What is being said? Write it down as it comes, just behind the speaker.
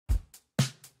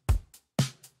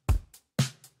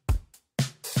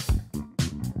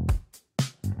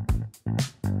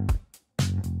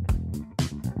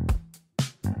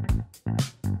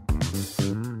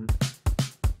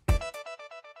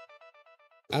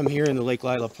I'm here in the Lake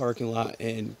Lila parking lot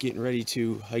and getting ready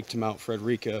to hike to Mount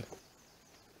Frederica.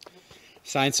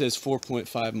 Sign says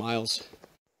 4.5 miles.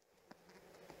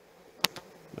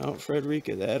 Mount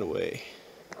Frederica, that away.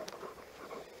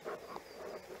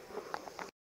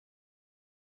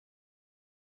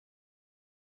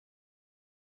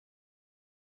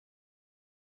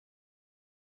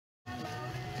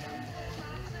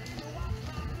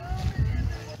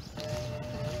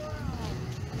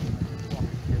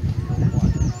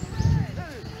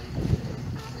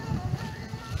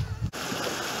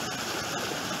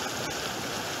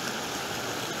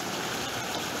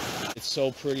 It's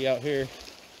so pretty out here,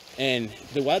 and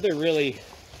the weather really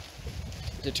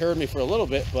deterred me for a little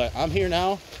bit, but I'm here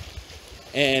now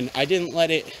and I didn't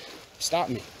let it stop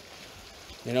me.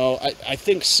 You know, I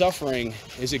think suffering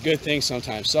is a good thing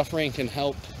sometimes. Suffering can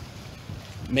help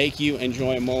make you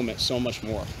enjoy a moment so much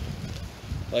more,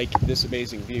 like this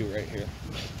amazing view right here.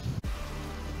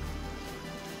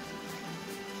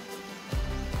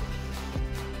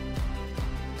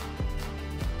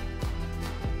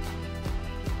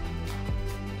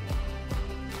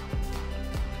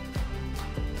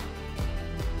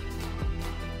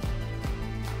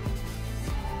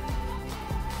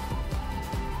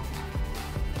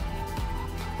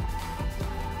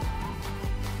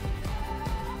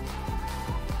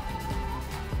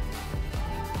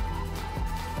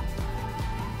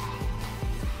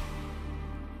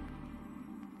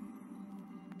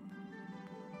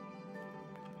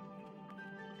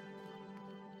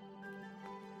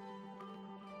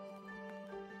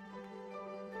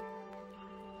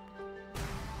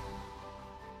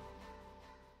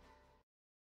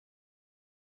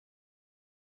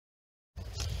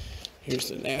 Here's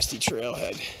the nasty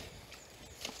trailhead.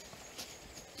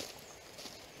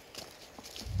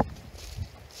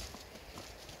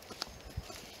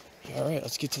 All right,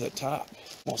 let's get to the top.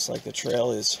 Almost like the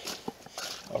trail is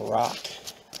a rock.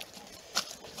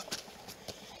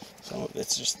 Some of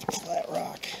it's just flat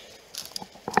rock.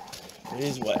 It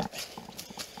is wet.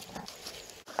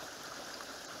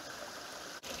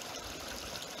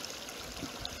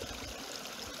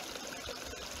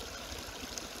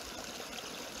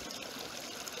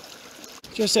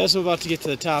 Just as I'm about to get to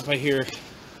the top, I hear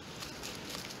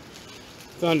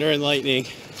thunder and lightning,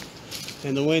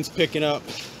 and the wind's picking up.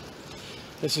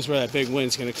 This is where that big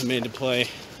wind's going to come into play.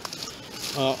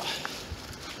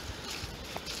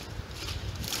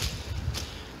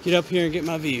 Get up here and get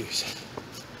my views.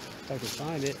 If I can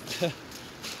find it.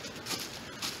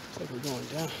 Looks like we're going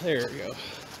down. There we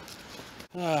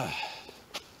go.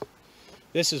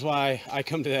 This is why I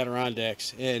come to the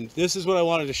Adirondacks, and this is what I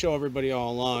wanted to show everybody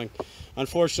all along.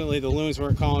 Unfortunately, the loons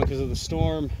weren't calling because of the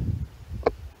storm,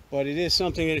 but it is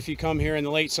something that if you come here in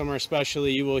the late summer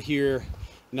especially, you will hear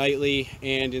nightly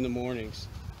and in the mornings.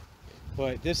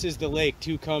 But this is the lake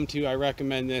to come to. I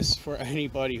recommend this for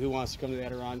anybody who wants to come to the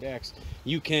Adirondacks.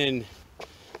 You can,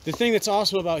 the thing that's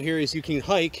awesome about here is you can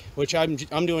hike, which I'm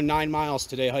doing 9 miles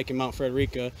today hiking Mount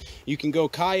Frederica. You can go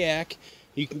kayak,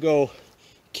 you can go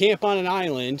camp on an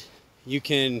island, you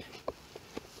can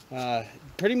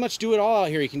pretty much do it all out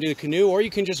here. You can do the canoe, or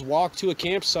you can just walk to a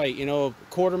campsite. You know, a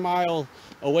quarter mile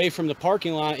away from the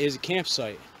parking lot is a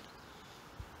campsite.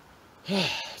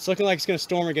 It's looking like it's going to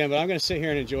storm again, but I'm going to sit here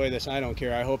and enjoy this. I don't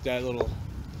care. I hope that little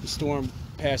storm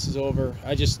passes over.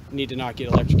 I just need to not get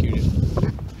electrocuted.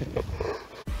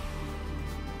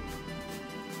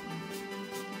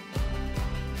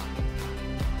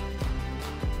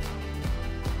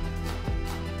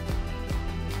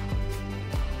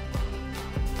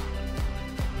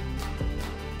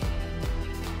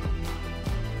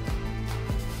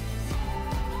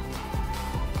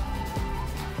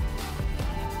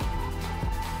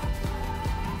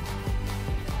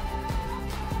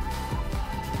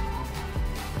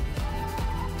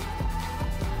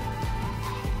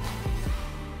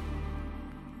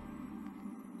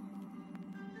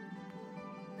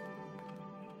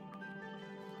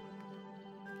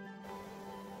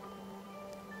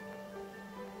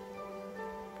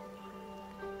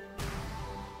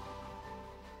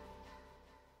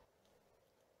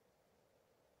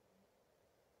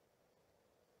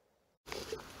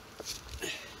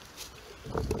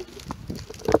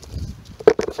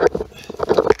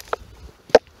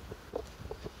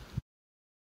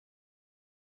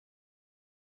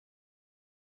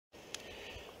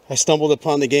 I stumbled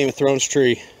upon the Game of Thrones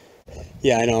tree.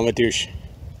 Yeah, I know, I'm a douche.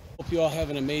 Hope you all have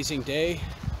an amazing day.